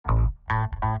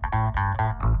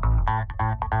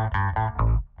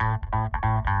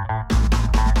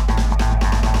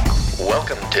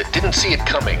to Didn't See It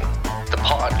Coming, the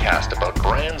podcast about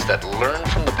brands that learn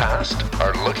from the past,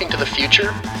 are looking to the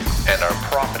future, and are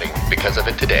profiting because of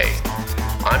it today.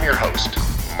 I'm your host,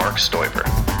 Mark Stoiber.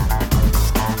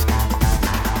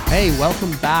 Hey,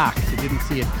 welcome back to Didn't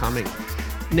See It Coming.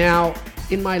 Now,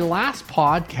 in my last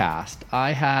podcast,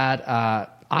 I had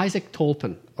Isaac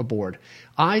Tolton aboard.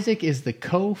 Isaac is the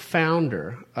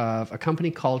co-founder of a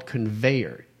company called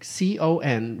Conveyor, Conveyour.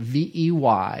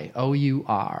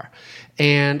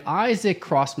 And Isaac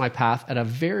crossed my path at a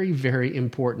very, very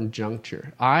important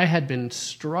juncture. I had been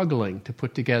struggling to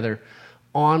put together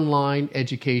online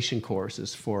education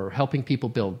courses for helping people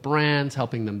build brands,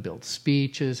 helping them build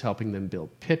speeches, helping them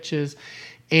build pitches.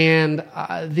 And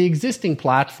the existing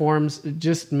platforms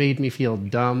just made me feel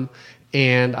dumb.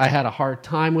 And I had a hard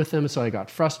time with them, so I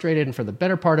got frustrated. And for the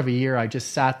better part of a year, I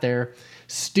just sat there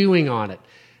stewing on it.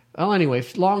 Well, anyway,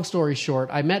 long story short,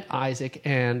 I met Isaac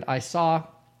and I saw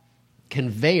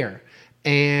Conveyor.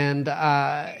 And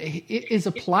it is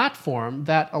a platform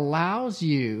that allows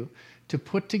you to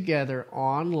put together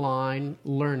online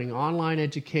learning, online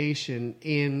education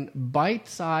in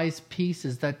bite-sized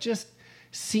pieces that just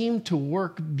seem to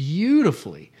work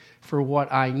beautifully for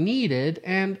what I needed,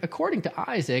 and according to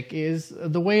Isaac, is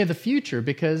the way of the future,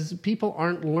 because people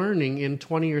aren't learning in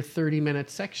 20 or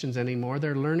 30-minute sections anymore.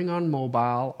 They're learning on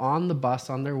mobile, on the bus,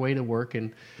 on their way to work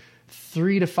in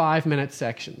 3 to 5 minute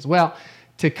sections. Well,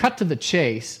 to cut to the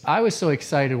chase, I was so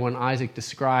excited when Isaac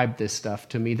described this stuff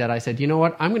to me that I said, you know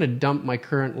what, I'm going to dump my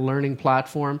current learning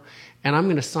platform and I'm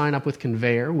going to sign up with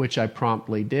Conveyor, which I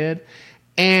promptly did.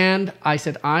 And I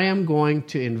said, I am going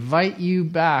to invite you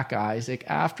back, Isaac,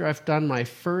 after I've done my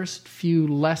first few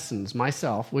lessons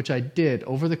myself, which I did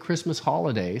over the Christmas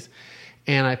holidays.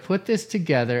 And I put this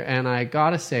together, and I got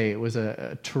to say, it was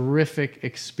a terrific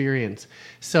experience.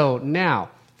 So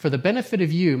now, for the benefit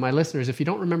of you, my listeners, if you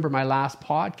don't remember my last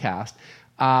podcast,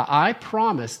 I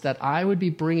promised that I would be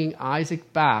bringing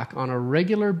Isaac back on a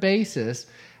regular basis,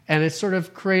 and it's sort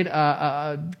of create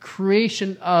a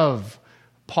creation of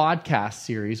podcast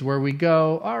series where we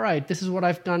go, all right, this is what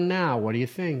I've done now. What do you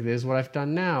think? This is what I've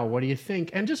done now. What do you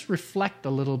think? And just reflect a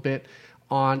little bit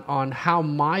on how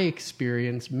my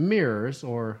experience mirrors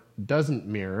or doesn't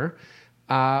mirror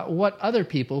what other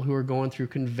people who are going through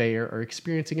Conveyor are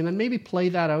experiencing, and then maybe play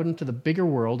that out into the bigger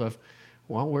world of,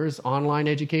 well, where's online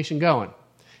education going?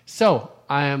 So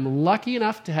I am lucky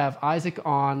enough to have Isaac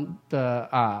on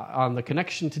the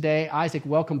connection today. Isaac,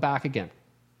 welcome back again.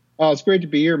 Oh, it's great to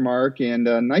be here, Mark, and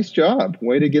nice job.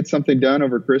 Way to get something done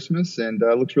over Christmas, and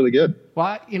looks really good.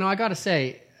 Well, I got to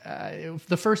say,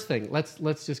 the first thing,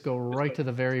 let's just go right to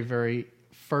the very, very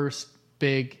first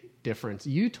big difference.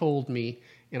 You told me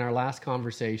in our last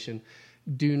conversation,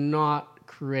 do not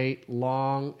create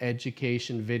long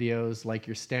education videos like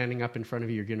you're standing up in front of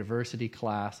your university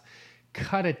class.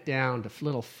 Cut it down to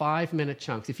little 5-minute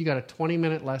chunks. If you got a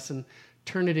 20-minute lesson,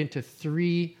 turn it into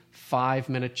 3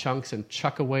 5-minute chunks and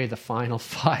chuck away the final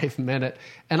 5 minute.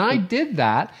 And I did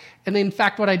that. And in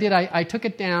fact, what I did, I took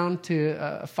it down to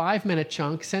a 5-minute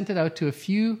chunk, sent it out to a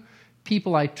few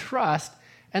people I trust,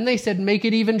 and they said, make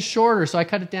it even shorter. So I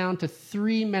cut it down to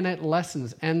 3-minute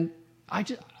lessons. And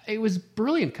it was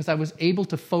brilliant because I was able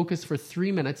to focus for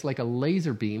 3 minutes like a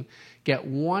laser beam, get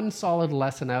one solid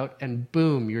lesson out, and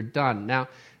boom, you're done. Now,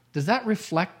 does that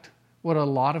reflect what a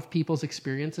lot of people's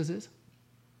experiences is?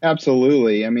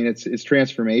 Absolutely. I mean, it's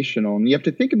transformational. And you have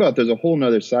to think about, there's a whole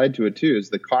nother side to it too,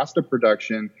 is the cost of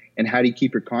production and how do you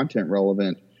keep your content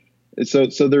relevant. So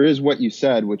there is what you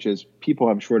said, which is people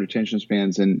have short attention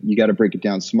spans, and you got to break it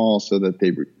down small so that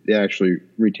they actually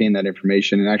retain that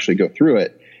information and actually go through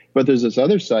it. But there's this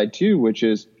other side too, which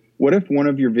is, what if one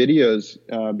of your videos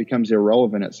becomes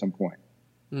irrelevant at some point?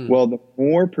 Well, the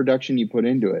more production you put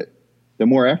into it, the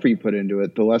more effort you put into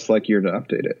it, the less likely you're to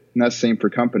update it. And that's the same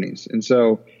for companies. And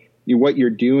so what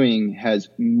you're doing has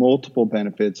multiple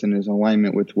benefits and is in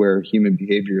alignment with where human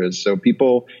behavior is. So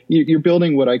you're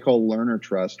building what I call learner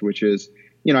trust, which is,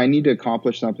 I need to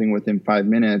accomplish something within 5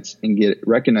 minutes and get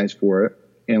recognized for it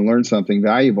and learn something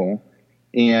valuable.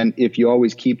 And if you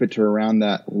always keep it to around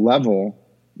that level,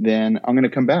 then I'm going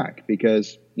to come back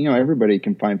because, everybody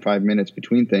can find 5 minutes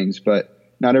between things, but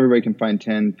not everybody can find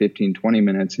 10, 15, 20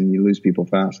 minutes, and you lose people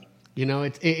fast.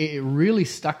 It really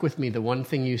stuck with me, the one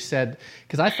thing you said,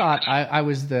 because I thought I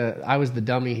was the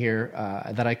dummy here,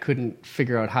 that I couldn't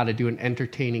figure out how to do an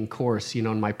entertaining course,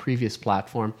 on my previous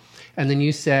platform. And then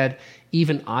you said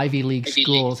even Ivy League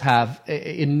schools have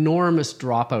enormous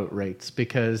dropout rates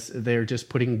because they're just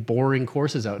putting boring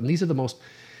courses out. And these are the most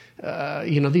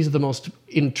these are the most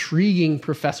intriguing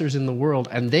professors in the world,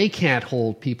 and they can't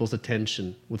hold people's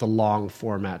attention with a long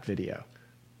format video.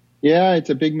 Yeah, it's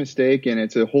a big mistake, and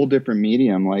it's a whole different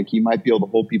medium. Like, you might be able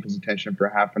to hold people's attention for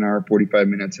half an hour, 45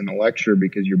 minutes in a lecture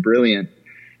because you're brilliant.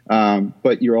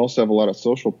 But you also have a lot of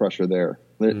social pressure there.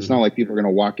 It's not like people are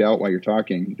going to walk out while you're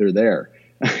talking. They're there,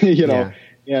 you know?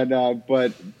 Yeah. And,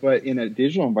 but in a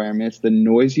digital environment, it's the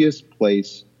noisiest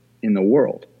place in the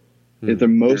world. The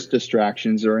most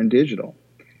distractions are in digital.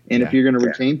 And if you're going to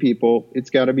retain people, it's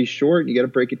got to be short. You got to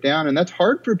break it down. And that's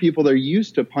hard for people that are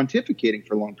used to pontificating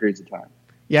for long periods of time.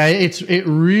 Yeah, it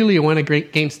really went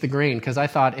against the grain, because I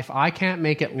thought, if I can't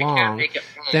make it long,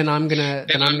 then I'm gonna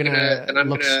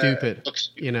look stupid.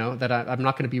 You know, that I'm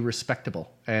not going to be respectable,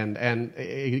 and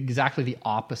exactly the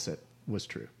opposite was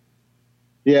true.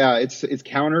 Yeah, it's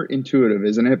counterintuitive,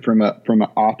 isn't it, from an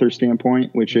author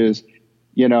standpoint, which is,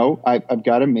 you know, I've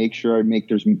got to make sure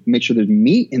there's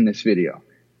meat in this video,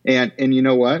 and you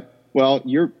know what? Well,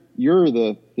 you're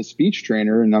the speech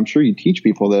trainer, and I'm sure you teach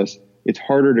people this. It's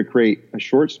harder to create a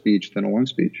short speech than a long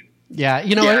speech. Yeah,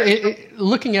 you know,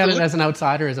 looking at it as an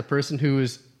outsider, as a person who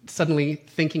is suddenly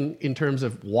thinking in terms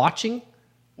of watching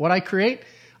what I create,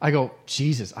 I go,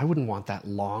 Jesus, I wouldn't want that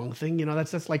long thing. You know,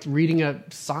 that's like reading a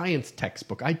science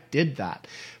textbook. I did that.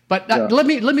 But let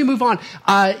me move on.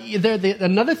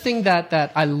 Another thing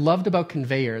that I loved about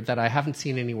Conveyor that I haven't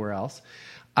seen anywhere else,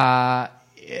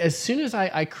 as soon as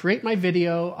I create my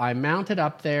video, I mount it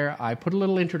up there, I put a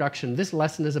little introduction, this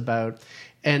lesson is about,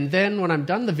 and then when I'm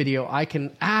done the video, I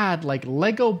can add like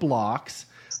Lego blocks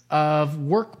of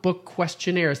workbook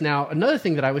questionnaires. Now, another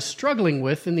thing that I was struggling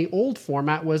with in the old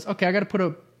format was, okay, I got to put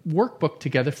a workbook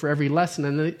together for every lesson,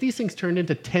 and these things turned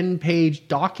into 10-page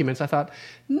documents. I thought,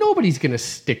 nobody's going to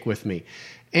stick with me.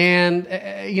 And,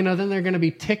 you know, then they're going to be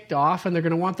ticked off and they're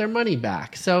going to want their money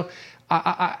back. So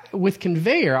with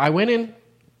Conveyor, I went in,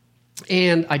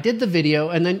 and I did the video,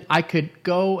 and then I could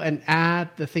go and add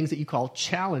the things that you call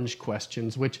challenge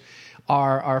questions, which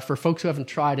are for folks who haven't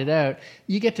tried it out.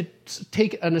 You get to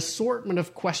take an assortment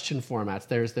of question formats.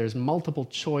 There's multiple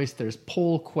choice, there's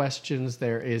poll questions,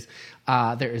 there is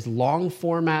long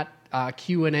format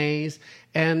Q&As.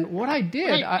 And what I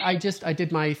did, I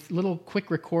did my little quick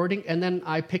recording, and then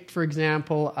I picked, for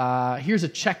example, here's a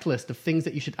checklist of things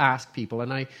that you should ask people,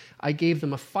 and I gave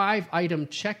them a 5-item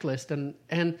checklist,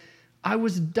 and I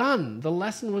was done. The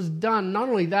lesson was done. Not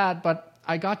only that, but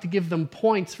I got to give them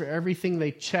points for everything they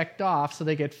checked off, so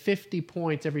they get 50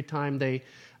 points every time they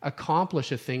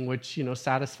accomplish a thing, which, you know,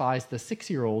 satisfies the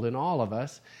 6-year-old in all of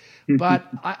us. But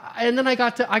and then I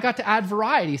got to add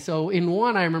variety. So in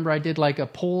one, I remember I did like a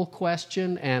poll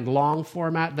question and long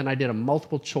format. Then I did a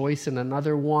multiple choice in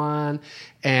another one,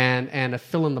 and a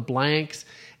fill in the blanks.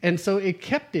 And so it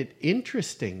kept it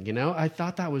interesting, you know. I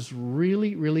thought that was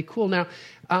really, really cool. Now,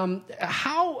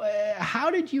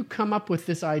 how did you come up with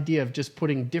this idea of just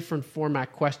putting different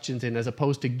format questions in, as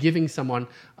opposed to giving someone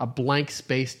a blank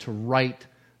space to write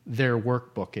their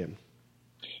workbook in?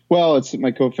 Well, it's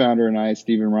my co-founder and I,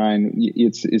 Stephen Ryan.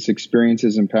 It's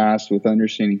experiences in past with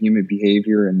understanding human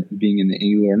behavior and being in the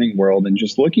e-learning world, and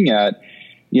just looking at,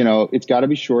 you know, it's got to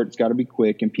be short, it's got to be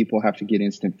quick, and people have to get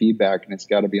instant feedback, and it's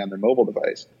got to be on their mobile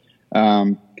device,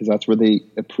 because that's where they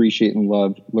appreciate and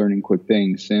love learning quick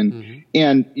things.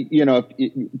 And you know,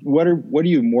 what are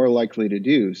you more likely to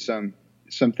do?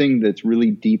 Something that's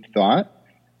really deep thought,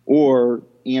 or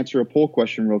answer a poll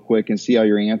question real quick and see how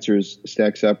your answers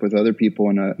stacks up with other people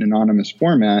in an anonymous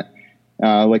format,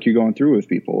 like you're going through with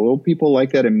people. Well, people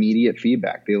like that immediate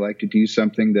feedback. They like to do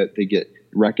something that they get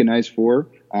recognized for.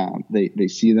 They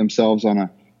see themselves on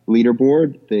a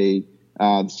leaderboard. They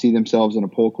see themselves in a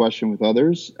poll question with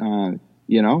others, how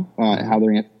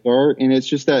their answers are. And it's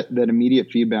just that immediate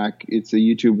feedback. It's a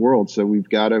YouTube world. So we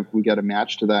got to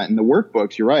match to that. And the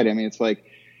workbooks, you're right. I mean, it's like,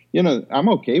 you know, I'm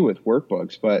okay with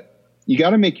workbooks, but you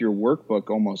got to make your workbook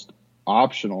almost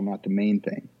optional, not the main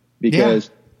thing,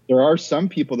 because there are some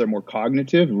people that are more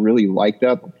cognitive, really like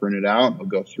that. They'll print it out, they'll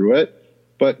go through it.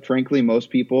 But frankly,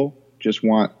 most people just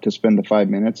want to spend the 5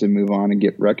 minutes and move on and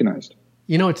get recognized.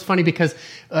 You know, it's funny because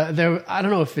I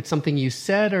don't know if it's something you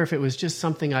said or if it was just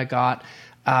something I got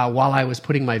while I was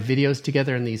putting my videos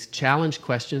together and these challenge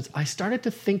questions. I started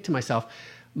to think to myself,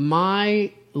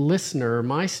 my listener,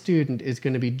 my student is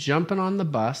going to be jumping on the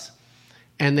bus,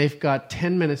 and they've got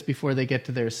 10 minutes before they get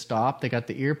to their stop. They got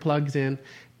the earplugs in,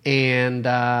 and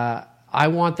I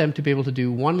want them to be able to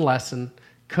do one lesson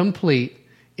complete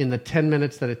in the 10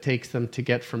 minutes that it takes them to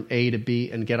get from A to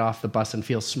B and get off the bus and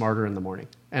feel smarter in the morning.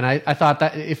 And I thought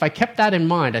that if I kept that in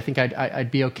mind, I think I'd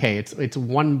be okay. It's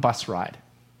one bus ride.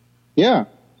 Yeah.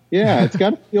 Yeah, it's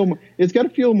got to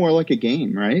feel more like a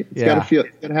game, right? It's got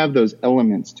to have those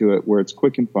elements to it where it's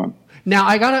quick and fun. Now,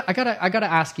 I gotta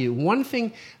ask you one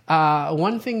thing.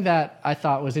 One thing that I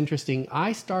thought was interesting.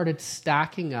 I started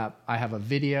stacking up. I have a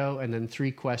video and then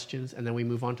 3 questions, and then we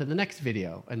move on to the next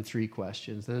video and 3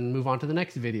 questions, and then move on to the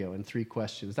next video and 3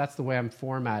 questions. That's the way I'm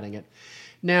formatting it.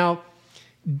 Now,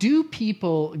 do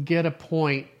people get a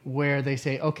point where they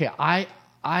say, "Okay, I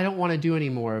don't want to do any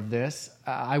more of this.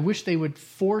 I wish they would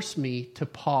force me to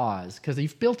pause," because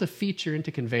you've built a feature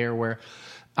into Conveyor where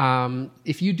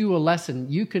if you do a lesson,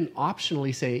 you can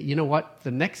optionally say, you know what, the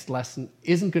next lesson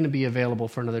isn't going to be available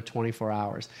for another 24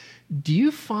 hours. Do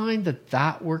you find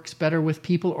that works better with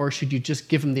people, or should you just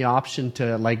give them the option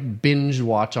to like binge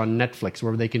watch on Netflix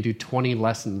where they can do 20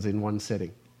 lessons in one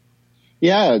sitting?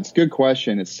 Yeah, it's a good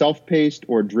question. It's self-paced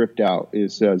or dripped out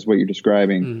is what you're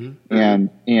describing, and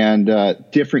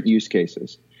different use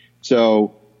cases.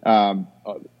 So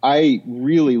I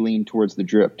really lean towards the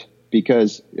dripped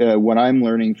because what I'm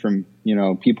learning from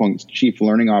people, chief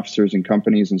learning officers in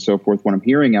companies and so forth, what I'm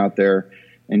hearing out there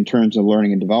in terms of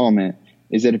learning and development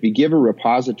is that if you give a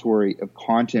repository of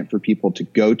content for people to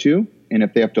go to, and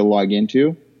if they have to log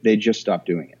into, they just stop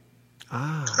doing it.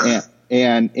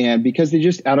 And because they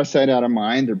just out of sight, out of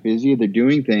mind, they're busy, they're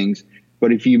doing things.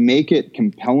 But if you make it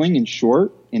compelling and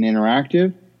short and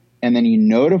interactive, and then you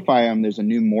notify them there's a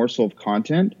new morsel of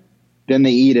content, then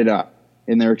they eat it up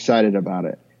and they're excited about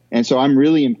it. And so I'm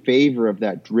really in favor of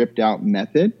that dripped out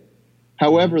method.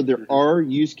 However, there are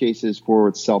use cases for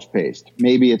it's self-paced.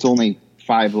 Maybe it's only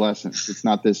 5 lessons. It's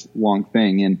not this long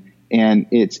thing. And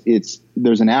it's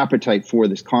there's an appetite for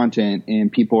this content,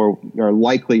 and people are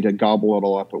likely to gobble it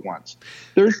all up at once.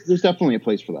 There's definitely a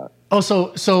place for that. Oh,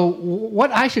 so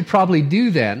what I should probably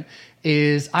do then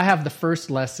is I have the first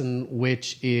lesson,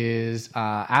 which is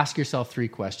ask yourself 3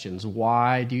 questions.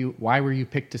 Why were you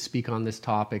picked to speak on this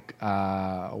topic?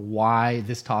 Why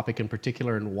this topic in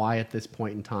particular, and why at this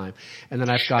point in time? And then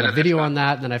I've got a video on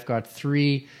that. And then I've got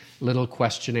 3 little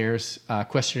questionnaire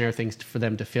things for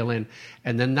them to fill in.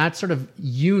 And then that sort of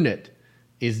unit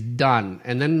is done.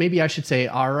 And then maybe I should say,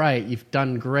 all right, you've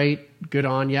done great, good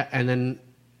on you. And then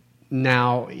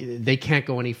now they can't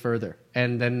go any further.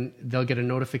 And then they'll get a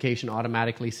notification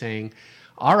automatically saying,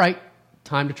 all right,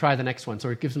 time to try the next one. So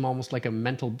it gives them almost like a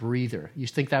mental breather. You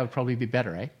think that would probably be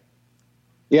better, eh?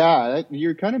 Yeah,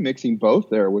 you're kind of mixing both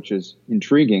there, which is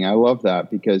intriguing. I love that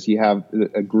because you have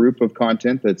a group of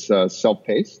content that's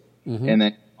self-paced, and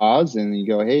then pause, and you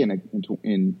go, hey, in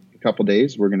a couple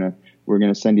days, we're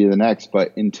gonna send you the next.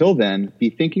 But until then, be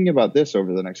thinking about this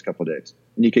over the next couple of days,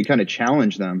 and you can kind of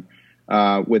challenge them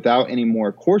without any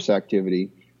more course activity.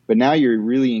 But now you're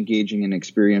really engaging in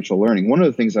experiential learning. One of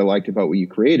the things I liked about what you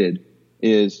created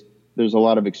is there's a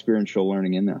lot of experiential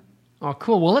learning in there. Oh,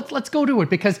 cool. Well, let's go to it,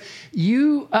 because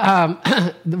you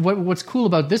what's cool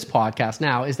about this podcast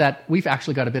now is that we've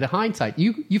actually got a bit of hindsight.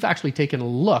 You've actually taken a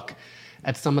look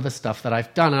at some of the stuff that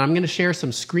I've done, and I'm going to share some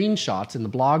screenshots in the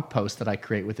blog post that I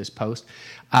create with this post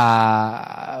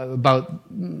about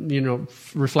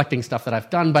reflecting stuff that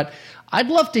I've done. But I'd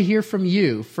love to hear from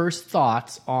you first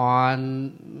thoughts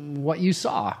on what you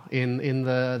saw in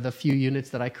the few units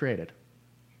that I created.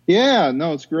 Yeah,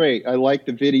 no, it's great. I like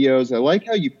the videos. I like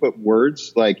how you put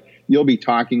words, like you'll be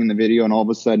talking in the video and all of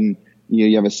a sudden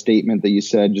you have a statement that you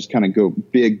said, just kind of go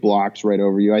big blocks right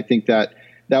over you. I think that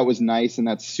was nice, and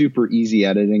that's super easy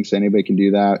editing, so anybody can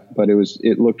do that, but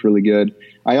it looked really good.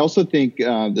 I also think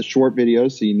the short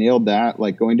videos, so you nailed that,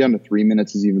 like going down to 3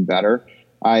 minutes is even better.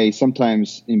 I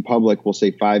sometimes in public will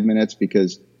say 5 minutes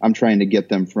because I'm trying to get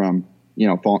them from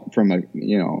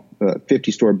a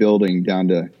 50 store building down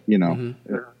to,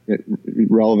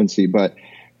 relevancy. But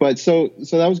so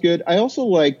that was good. I also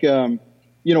like,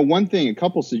 one thing, a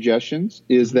couple suggestions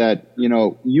is that,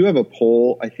 you have a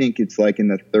poll. I think it's like in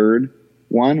the 3rd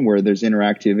one where there's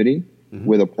interactivity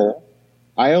with a poll.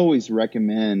 I always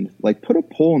recommend put a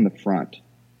poll in the front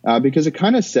because it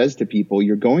kind of says to people,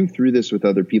 you're going through this with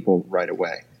other people right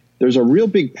away. There's a real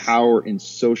big power in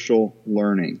social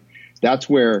learning. That's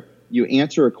where you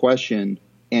answer a question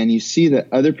and you see that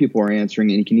other people are answering,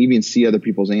 and you can even see other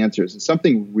people's answers. And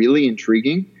something really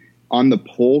intriguing on the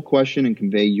poll question and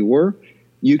Convey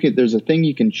there's a thing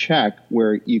you can check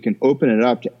where you can open it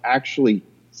up to actually,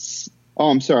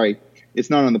 I'm sorry, it's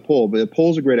not on the poll, but the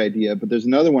poll's a great idea. But there's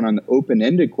another one on the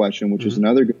open-ended question, which is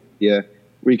another good idea,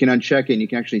 where you can uncheck it and you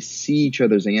can actually see each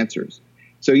other's answers.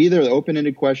 So either the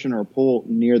open-ended question or a poll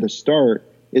near the start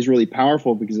is really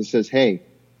powerful because it says, hey,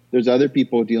 there's other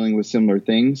people dealing with similar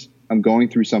things. I'm going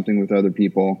through something with other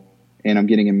people, and I'm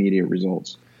getting immediate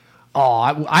results.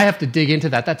 Oh, I have to dig into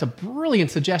that. That's a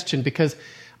brilliant suggestion because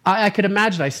I could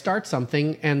imagine I start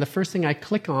something and the first thing I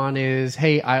click on is,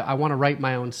 hey, I want to write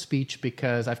my own speech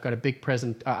because I've got a big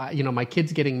present, my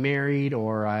kid's getting married,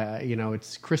 or,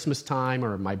 it's Christmas time,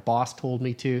 or my boss told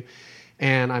me to,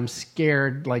 and I'm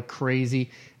scared like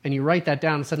crazy. And you write that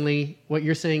down, and suddenly what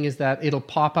you're saying is that it'll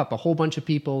pop up. A whole bunch of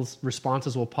people's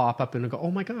responses will pop up and go,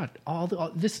 oh my God,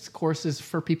 this course is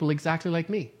for people exactly like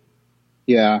me.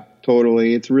 Yeah,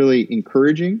 totally. It's really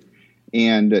encouraging.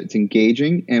 And it's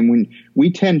engaging. And when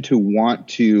we tend to want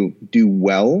to do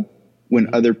well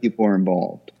when other people are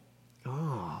involved.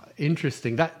 Oh,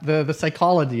 interesting. That the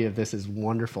psychology of this is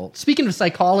wonderful. Speaking of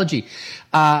psychology,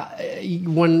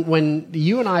 when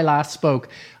you and I last spoke,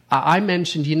 I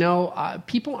mentioned,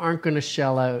 people aren't going to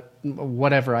shell out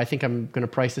whatever. I think I'm going to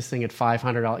price this thing at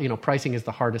 $500. Pricing is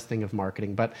the hardest thing of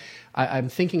marketing, but I'm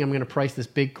thinking I'm going to price this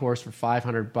big course for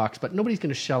 $500, but nobody's going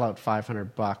to shell out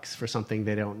 $500 for something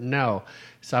they don't know.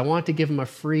 So I want to give them a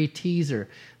free teaser.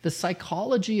 The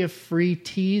psychology of free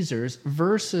teasers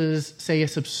versus, say, a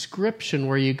subscription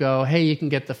where you go, hey, you can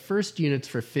get the first units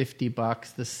for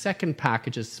 $50, the second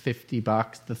package is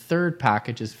 $50, the third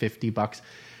package is $50.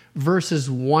 Versus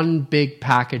one big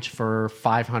package for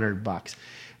 $500.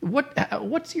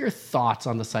 What's your thoughts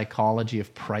on the psychology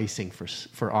of pricing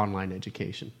for online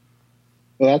education?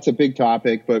 Well, that's a big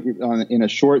topic, but in a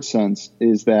short sense,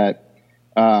 is that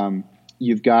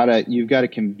you've got to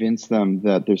convince them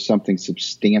that there's something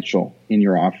substantial in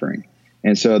your offering.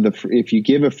 And so if you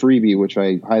give a freebie, which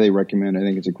I highly recommend, I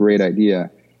think it's a great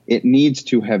idea, it needs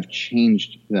to have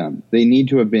changed them. They need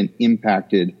to have been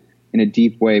impacted in a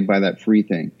deep way by that free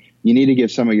thing. You need to give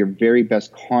some of your very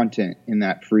best content in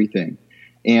that free thing.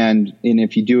 And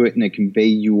if you do it and it convey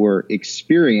your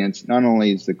experience, not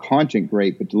only is the content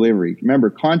great, but delivery.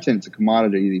 Remember, content's a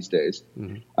commodity these days.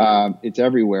 Mm-hmm. It's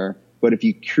everywhere. But if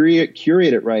you curate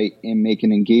it right and make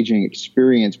an engaging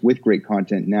experience with great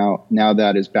content, now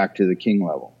that is back to the king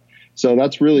level. So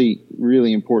that's really,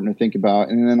 really important to think about.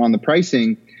 And then on the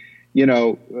pricing,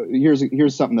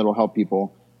 here's something that'll help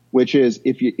people, which is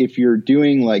if you're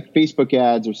doing like Facebook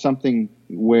ads or something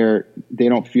where they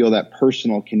don't feel that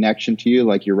personal connection to you,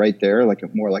 like you're right there,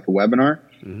 more like a webinar,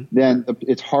 mm-hmm. then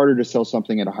it's harder to sell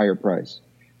something at a higher price.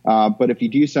 But if you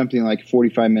do something like a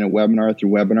 45-minute webinar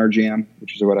through Webinar Jam,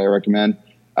 which is what I recommend,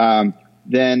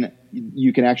 then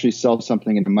you can actually sell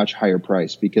something at a much higher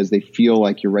price because they feel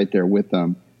like you're right there with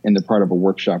them and they're part of a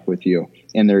workshop with you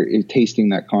and they're tasting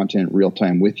that content real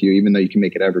time with you, even though you can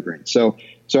make it evergreen. So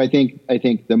I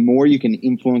think the more you can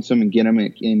influence them and get them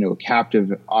into a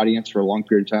captive audience for a long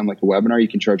period of time, like a webinar, you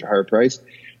can charge a higher price.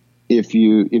 If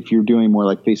you're doing more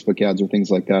like Facebook ads or things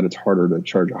like that, it's harder to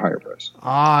charge a higher price.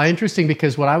 Interesting,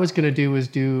 because what I was going to do was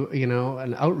do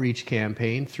an outreach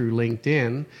campaign through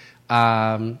LinkedIn,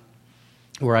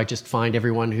 where I just find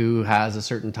everyone who has a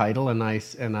certain title and I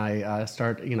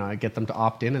start, I get them to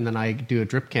opt in, and then I do a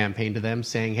drip campaign to them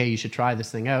saying, hey, you should try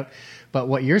this thing out. But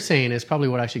what you're saying is probably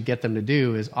what I should get them to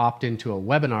do is opt into a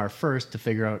webinar first to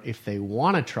figure out if they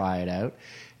want to try it out,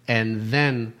 and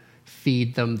then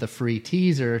feed them the free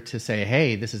teaser to say,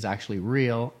 hey, this is actually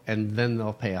real, and then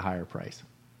they'll pay a higher price.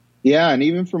 Yeah, and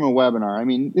even from a webinar, I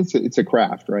mean, it's a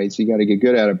craft, right? So you got to get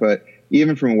good at it. But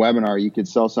even from a webinar, you could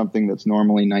sell something that's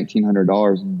normally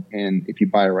 $1,900, and if you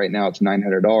buy it right now, it's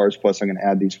 $900. Plus, I'm going to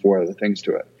add these 4 other things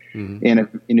to it. Mm-hmm.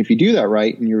 And if you do that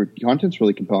right, and your content's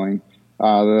really compelling,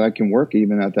 that can work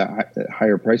even at that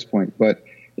higher price point. But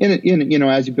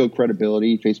as you build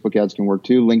credibility, Facebook ads can work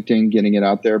too. LinkedIn, getting it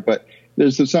out there. But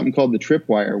there's something called the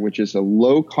Tripwire, which is a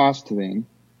low cost thing.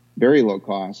 Very low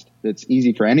cost, that's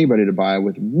easy for anybody to buy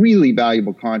with really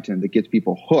valuable content that gets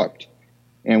people hooked.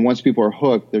 And once people are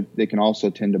hooked, they can also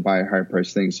tend to buy a higher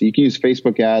price thing. So you can use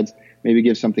Facebook ads, maybe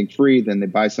give something free, then they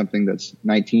buy something that's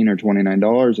 $19 or $29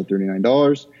 or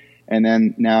 $39. And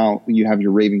then now you have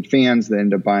your raving fans that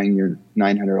end up buying your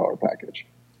 $900 package.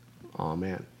 Oh,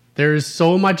 man. There's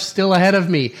so much still ahead of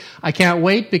me. I can't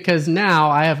wait, because now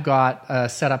I have got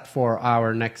set up for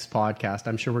our next podcast.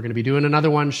 I'm sure we're going to be doing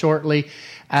another one shortly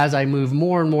as I move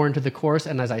more and more into the course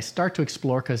and as I start to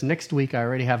explore, because next week I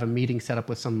already have a meeting set up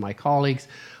with some of my colleagues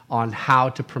on how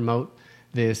to promote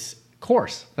this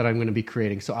course that I'm going to be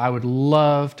creating. So I would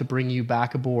love to bring you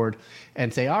back aboard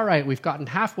and say, all right, we've gotten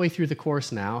halfway through the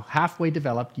course now, halfway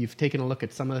developed. You've taken a look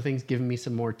at some of the things, given me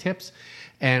some more tips,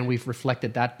 and we've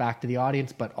reflected that back to the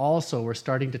audience. But also we're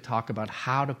starting to talk about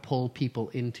how to pull people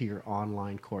into your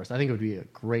online course. I think it would be a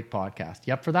great podcast.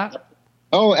 You up for that?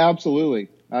 Oh, absolutely.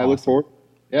 I look forward.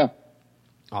 Yeah.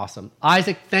 Awesome.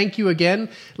 Isaac, thank you again.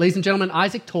 Ladies and gentlemen,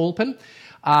 Isaac Tolpin,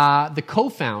 the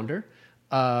co-founder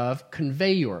of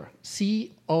Conveyor,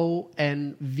 Conveyour.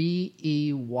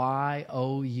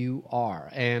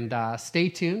 And stay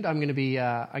tuned. I'm going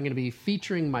to be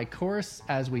featuring my course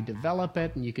as we develop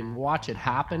it, and you can watch it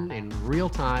happen in real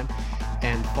time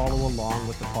and follow along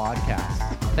with the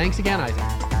podcast. Thanks again,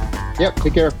 Isaac. Yep.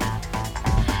 Take care.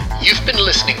 You've been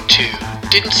listening to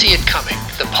Didn't See It Coming,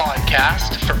 the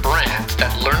podcast for brands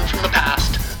that learn from the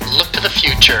past, look to the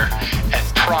future,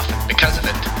 and profit because of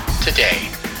it today.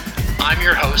 I'm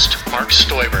your host, Mark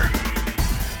Stoiber.